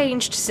has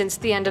changed since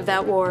the end of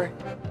that war.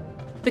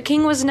 The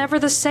king was never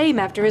the same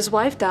after his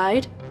wife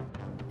died,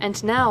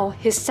 and now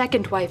his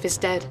second wife is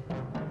dead.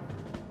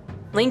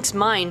 Link's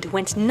mind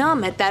went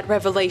numb at that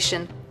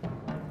revelation.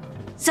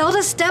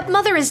 Zelda's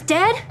stepmother is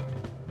dead?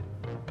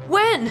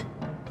 When?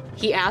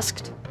 He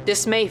asked,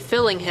 dismay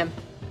filling him.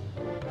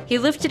 He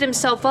lifted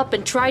himself up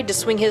and tried to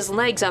swing his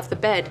legs off the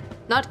bed,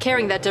 not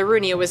caring that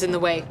Darunia was in the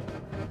way.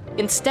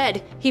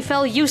 Instead, he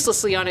fell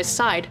uselessly on his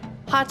side,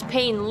 hot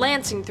pain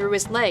lancing through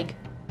his leg.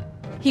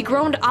 He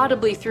groaned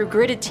audibly through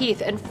gritted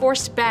teeth and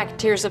forced back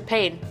tears of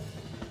pain.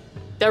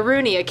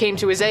 Darunia came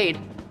to his aid,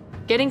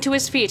 getting to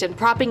his feet and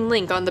propping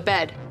Link on the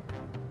bed.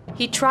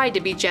 He tried to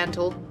be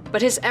gentle,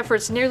 but his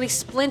efforts nearly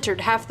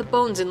splintered half the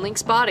bones in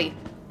Link's body.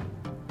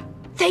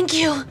 Thank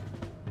you,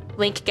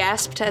 Link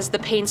gasped as the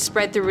pain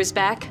spread through his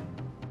back.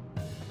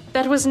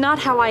 That was not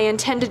how I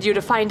intended you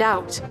to find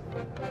out,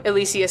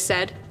 Alicia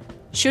said,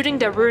 shooting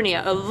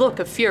Darunia a look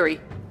of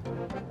fury.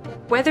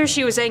 Whether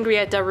she was angry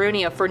at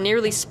Darunia for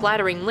nearly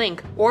splattering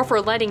Link, or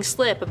for letting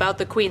slip about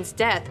the Queen's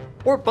death,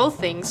 or both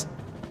things,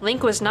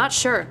 Link was not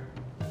sure.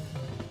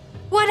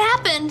 What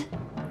happened?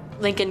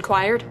 Link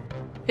inquired,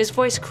 his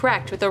voice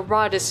cracked with a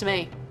raw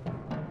dismay.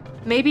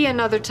 Maybe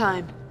another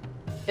time,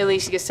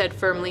 Alicia said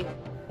firmly.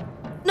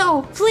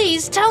 No,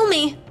 please, tell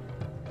me,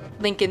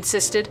 Link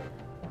insisted.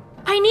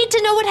 I need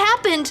to know what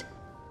happened.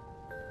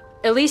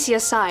 Alicia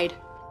sighed,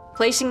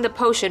 placing the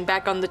potion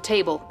back on the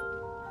table.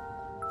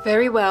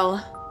 Very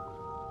well.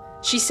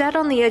 She sat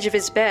on the edge of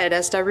his bed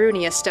as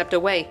Darunia stepped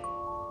away.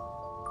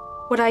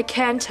 What I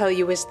can tell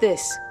you is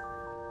this.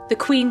 The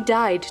Queen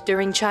died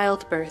during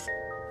childbirth.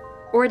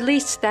 Or at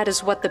least that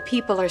is what the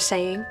people are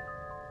saying.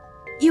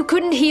 You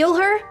couldn't heal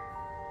her?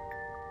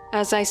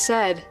 As I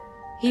said,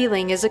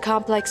 healing is a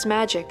complex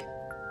magic,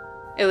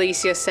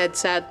 Alicia said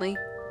sadly.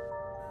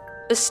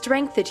 The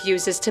strength it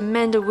uses to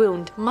mend a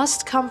wound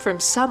must come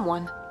from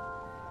someone.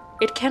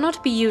 It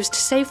cannot be used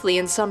safely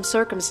in some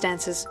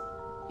circumstances,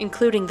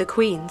 including the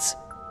Queen's.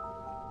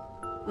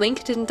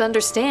 Link didn't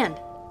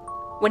understand.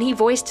 When he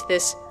voiced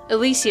this,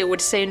 Alicia would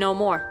say no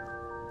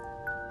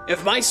more.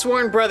 If my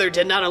sworn brother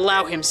did not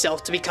allow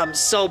himself to become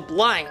so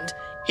blind,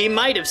 he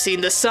might have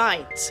seen the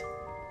signs.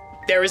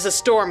 There is a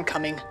storm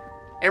coming.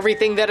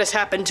 Everything that has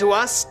happened to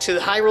us, to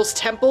Hyrule's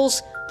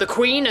temples, the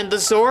Queen and the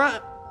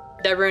Zora...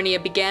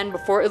 Darunia began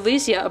before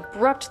Alicia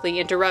abruptly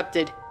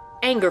interrupted,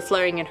 anger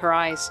flaring in her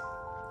eyes.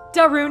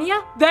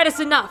 Darunia, that is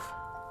enough!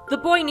 The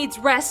boy needs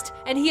rest,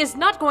 and he is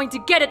not going to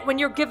get it when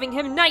you're giving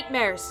him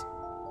nightmares!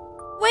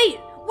 Wait,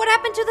 what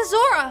happened to the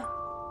Zora?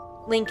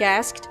 Link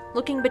asked,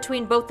 looking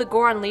between both the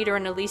Goron leader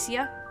and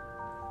Alicia.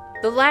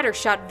 The latter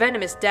shot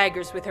venomous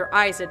daggers with her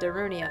eyes at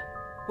Darunia,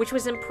 which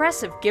was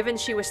impressive given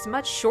she was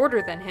much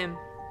shorter than him.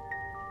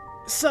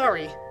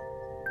 Sorry,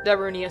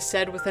 Darunia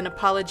said with an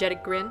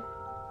apologetic grin.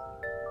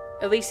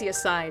 Alicia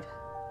sighed.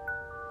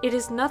 It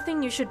is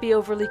nothing you should be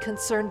overly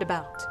concerned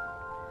about.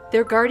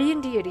 Their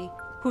guardian deity,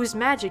 whose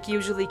magic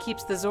usually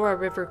keeps the Zora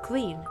River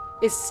clean,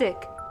 is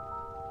sick.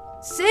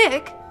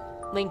 Sick?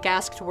 Link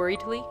asked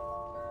worriedly.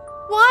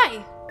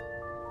 Why?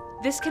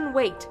 This can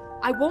wait.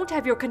 I won't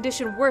have your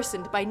condition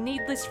worsened by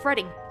needless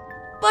fretting.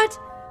 But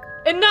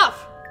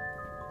Enough!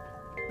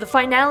 the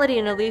finality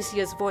in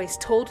Alicia's voice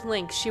told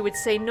Link she would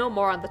say no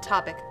more on the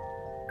topic.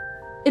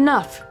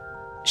 Enough,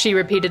 she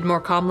repeated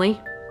more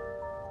calmly.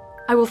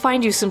 I will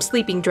find you some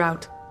sleeping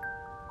draught.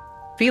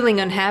 Feeling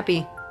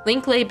unhappy,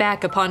 Link lay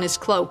back upon his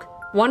cloak,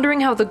 wondering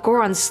how the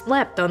Goron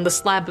slept on the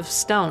slab of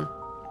stone.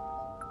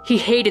 He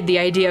hated the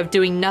idea of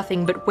doing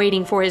nothing but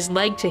waiting for his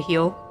leg to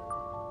heal.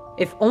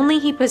 If only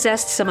he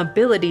possessed some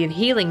ability in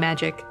healing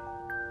magic.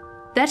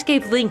 That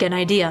gave Link an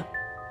idea.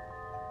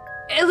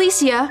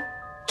 Alicia,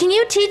 can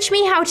you teach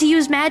me how to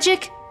use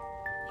magic?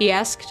 He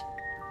asked.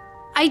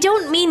 I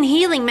don't mean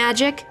healing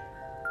magic.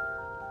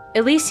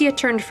 Alicia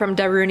turned from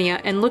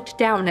Darunia and looked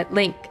down at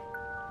Link.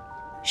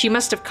 She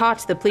must have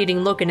caught the pleading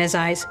look in his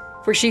eyes,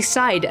 for she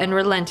sighed and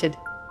relented.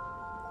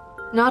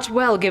 Not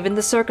well given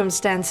the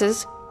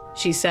circumstances,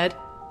 she said.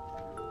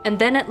 And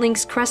then at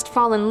Link's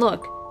crestfallen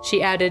look,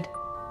 she added,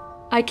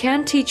 I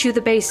can teach you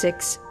the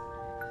basics.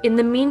 In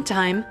the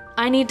meantime,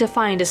 I need to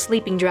find a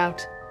sleeping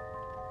draught.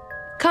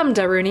 Come,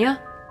 Darunia.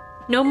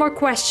 No more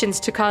questions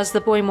to cause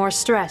the boy more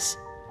stress.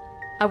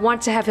 I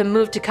want to have him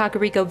moved to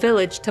Kakariko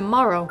Village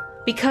tomorrow,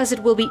 because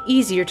it will be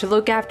easier to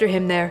look after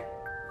him there.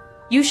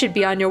 You should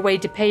be on your way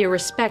to pay your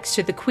respects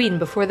to the Queen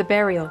before the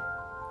burial.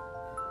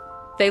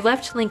 They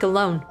left Link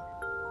alone.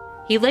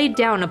 He laid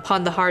down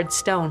upon the hard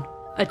stone,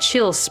 a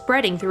chill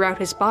spreading throughout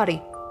his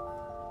body.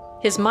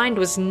 His mind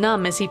was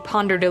numb as he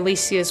pondered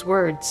Alicia's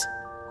words.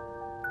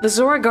 The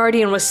Zora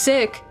Guardian was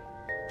sick.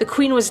 The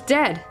Queen was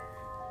dead.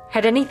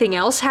 Had anything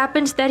else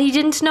happened that he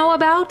didn't know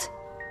about?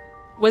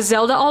 Was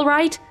Zelda all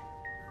right?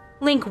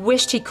 Link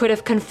wished he could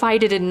have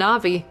confided in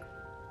Navi,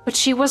 but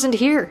she wasn't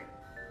here.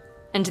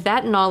 And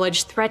that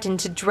knowledge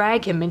threatened to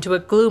drag him into a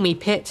gloomy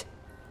pit.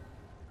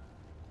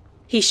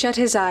 He shut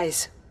his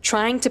eyes,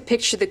 trying to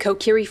picture the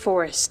Kokiri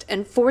forest,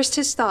 and forced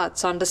his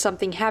thoughts onto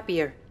something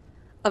happier,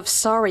 of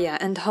Saria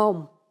and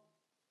home.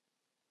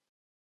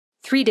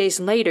 3 days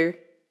later,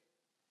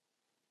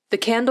 the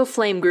candle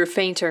flame grew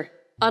fainter,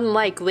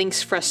 unlike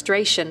Link's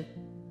frustration.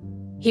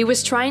 He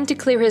was trying to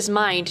clear his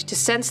mind to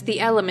sense the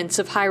elements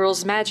of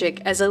Hyrule's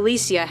magic as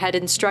Alicia had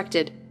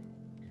instructed.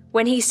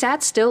 When he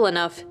sat still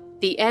enough,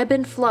 the ebb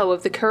and flow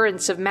of the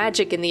currents of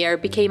magic in the air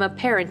became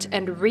apparent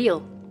and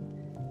real.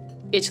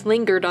 It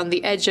lingered on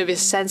the edge of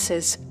his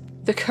senses,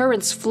 the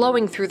currents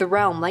flowing through the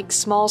realm like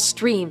small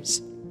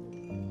streams.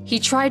 He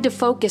tried to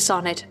focus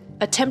on it,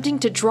 attempting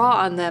to draw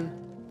on them,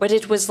 but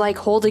it was like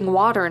holding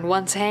water in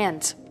one's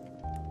hands.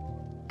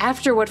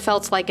 After what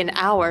felt like an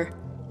hour,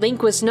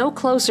 Link was no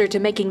closer to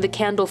making the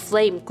candle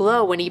flame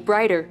glow any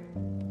brighter.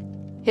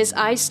 His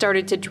eyes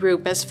started to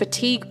droop as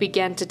fatigue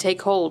began to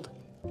take hold.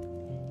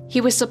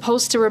 He was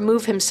supposed to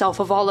remove himself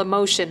of all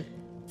emotion,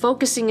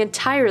 focusing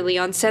entirely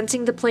on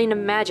sensing the plane of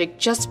magic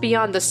just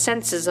beyond the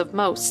senses of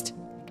most.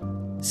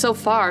 So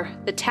far,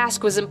 the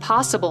task was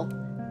impossible,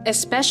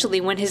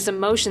 especially when his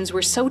emotions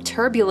were so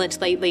turbulent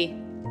lately.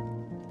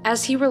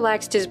 As he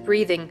relaxed his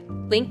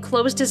breathing, Link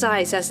closed his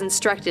eyes as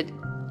instructed.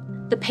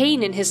 The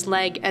pain in his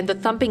leg and the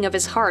thumping of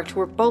his heart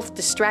were both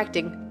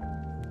distracting.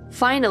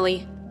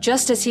 Finally,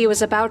 just as he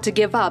was about to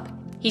give up,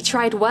 he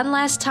tried one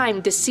last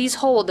time to seize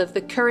hold of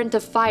the current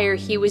of fire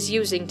he was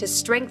using to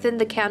strengthen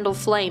the candle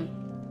flame.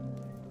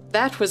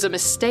 That was a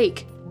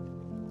mistake.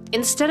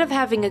 Instead of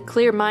having a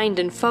clear mind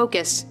and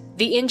focus,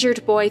 the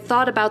injured boy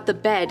thought about the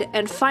bed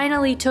and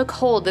finally took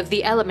hold of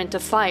the element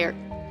of fire.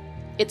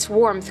 Its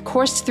warmth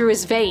coursed through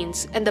his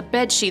veins, and the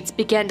bed sheets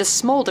began to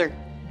smolder.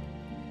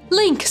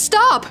 "Link,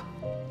 stop!"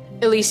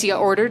 Alicia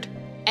ordered,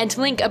 and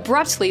Link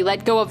abruptly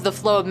let go of the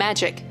flow of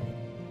magic.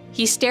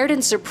 He stared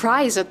in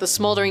surprise at the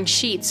smoldering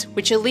sheets,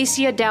 which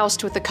Alicia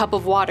doused with a cup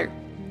of water.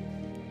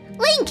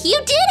 Link, you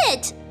did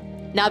it!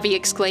 Navi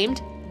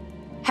exclaimed.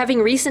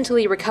 Having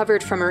recently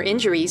recovered from her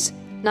injuries,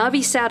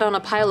 Navi sat on a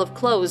pile of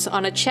clothes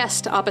on a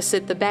chest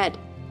opposite the bed.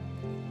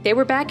 They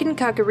were back in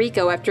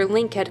Kakariko after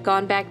Link had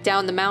gone back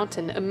down the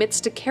mountain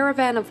amidst a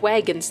caravan of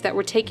wagons that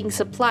were taking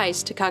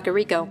supplies to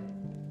Kakariko.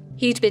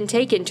 He'd been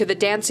taken to the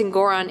Dancing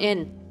Goron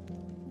Inn.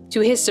 To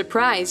his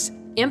surprise,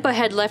 Impa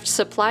had left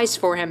supplies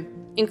for him,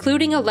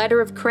 including a letter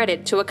of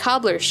credit to a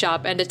cobbler's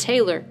shop and a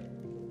tailor.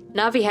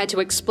 Navi had to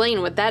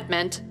explain what that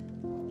meant.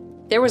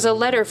 There was a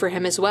letter for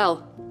him as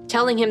well,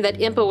 telling him that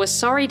Impa was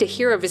sorry to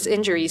hear of his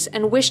injuries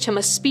and wished him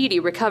a speedy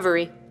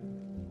recovery.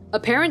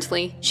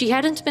 Apparently, she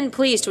hadn't been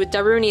pleased with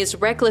Darunia's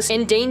reckless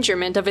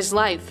endangerment of his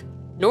life,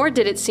 nor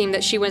did it seem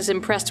that she was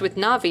impressed with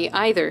Navi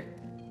either.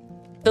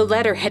 The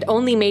letter had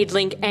only made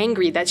Link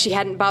angry that she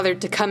hadn't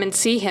bothered to come and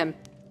see him.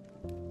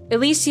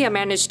 Alicia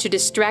managed to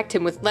distract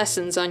him with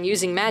lessons on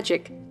using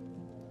magic.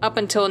 Up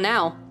until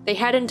now, they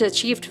hadn't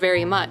achieved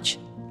very much.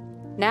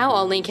 Now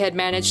all Link had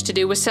managed to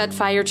do was set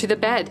fire to the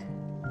bed.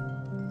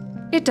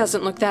 "It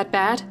doesn't look that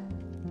bad,"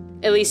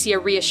 Alicia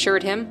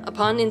reassured him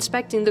upon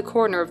inspecting the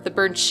corner of the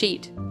burnt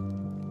sheet.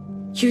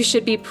 You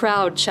should be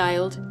proud,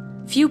 child.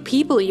 Few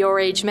people your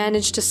age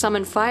manage to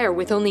summon fire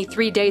with only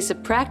 3 days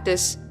of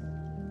practice.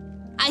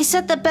 I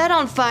set the bed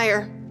on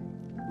fire,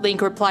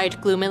 Link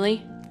replied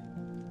gloomily.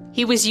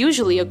 He was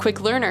usually a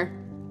quick learner.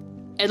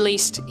 At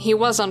least, he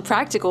was on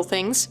practical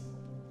things.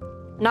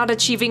 Not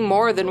achieving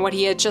more than what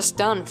he had just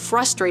done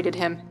frustrated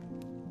him.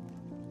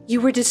 You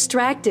were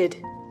distracted,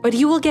 but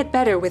you will get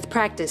better with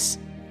practice,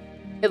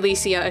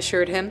 Alicia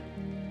assured him.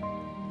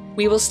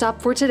 We will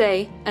stop for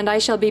today, and I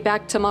shall be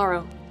back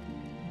tomorrow.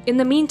 In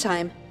the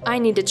meantime, I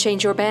need to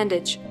change your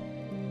bandage.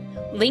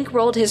 Link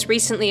rolled his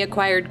recently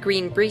acquired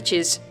green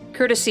breeches,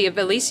 courtesy of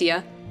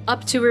Alicia,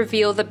 up to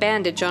reveal the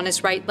bandage on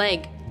his right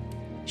leg.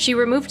 She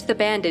removed the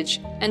bandage,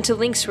 and to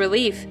Link's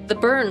relief, the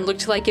burn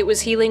looked like it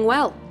was healing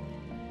well.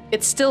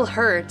 It still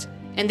hurt,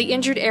 and the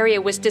injured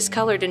area was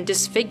discolored and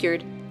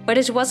disfigured, but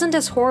it wasn't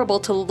as horrible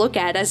to look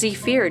at as he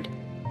feared.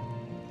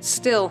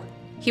 Still,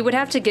 he would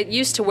have to get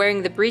used to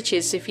wearing the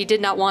breeches if he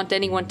did not want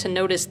anyone to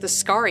notice the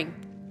scarring.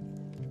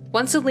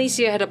 Once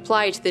Alicia had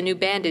applied the new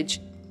bandage,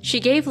 she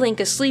gave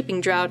Link a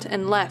sleeping draught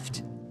and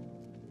left.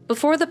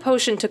 Before the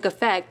potion took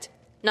effect,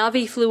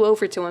 Navi flew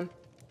over to him.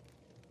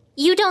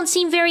 You don't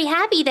seem very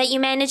happy that you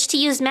managed to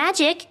use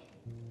magic.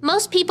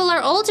 Most people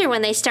are older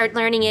when they start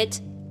learning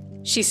it,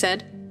 she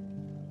said.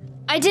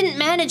 I didn't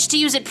manage to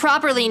use it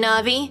properly,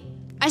 Navi.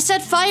 I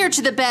set fire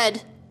to the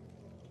bed,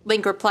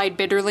 Link replied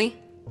bitterly.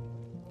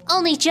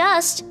 Only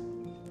just.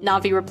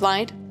 Navi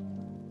replied.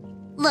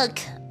 Look,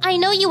 I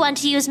know you want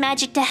to use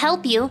magic to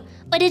help you,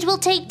 but it will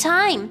take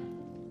time.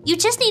 You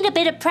just need a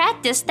bit of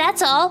practice,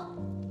 that's all.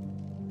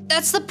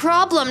 That's the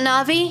problem,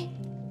 Navi,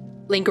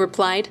 Link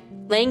replied,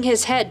 laying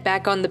his head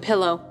back on the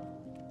pillow.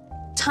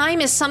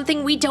 Time is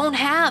something we don't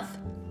have.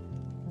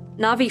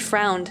 Navi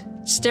frowned,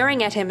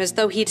 staring at him as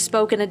though he'd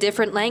spoken a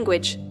different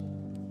language.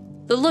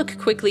 The look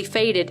quickly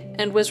faded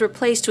and was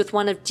replaced with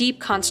one of deep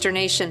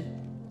consternation.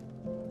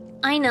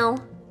 I know,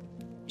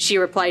 she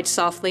replied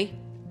softly.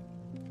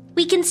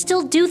 We can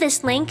still do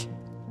this, Link.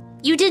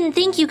 You didn't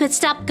think you could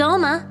stop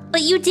Goma,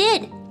 but you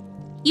did.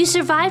 You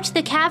survived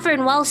the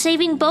cavern while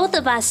saving both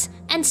of us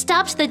and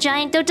stopped the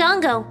giant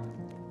Dodongo.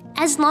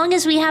 As long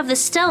as we have the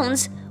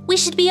stones, we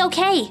should be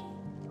okay.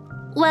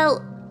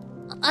 Well,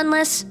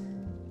 unless...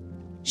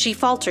 She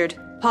faltered,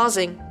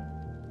 pausing.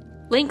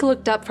 Link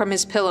looked up from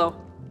his pillow.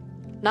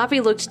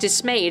 Navi looked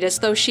dismayed as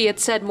though she had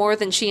said more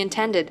than she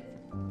intended.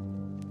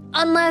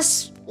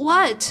 Unless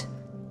what?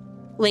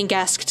 Link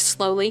asked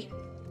slowly.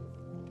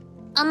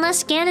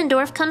 Unless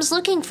Ganondorf comes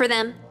looking for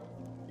them,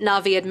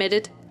 Navi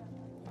admitted.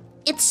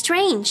 It's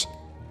strange.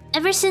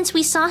 Ever since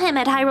we saw him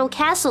at Hyrule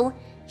Castle,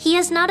 he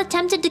has not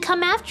attempted to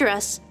come after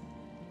us.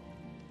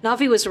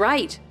 Navi was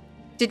right.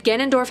 Did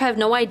Ganondorf have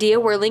no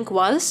idea where Link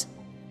was?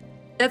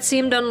 That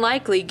seemed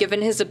unlikely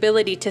given his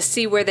ability to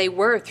see where they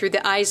were through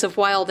the eyes of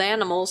wild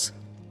animals.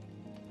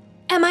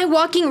 Am I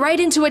walking right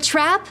into a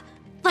trap?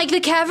 Like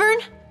the cavern?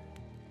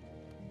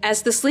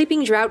 As the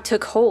sleeping drought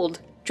took hold,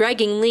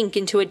 dragging Link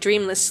into a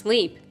dreamless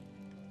sleep,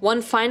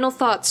 one final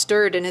thought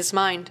stirred in his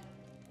mind.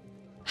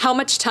 How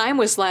much time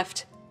was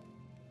left?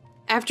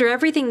 After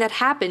everything that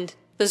happened,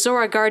 the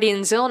Zora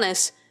Guardian's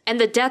illness, and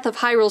the death of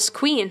Hyrule's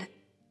queen,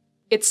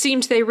 it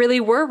seemed they really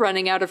were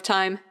running out of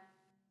time.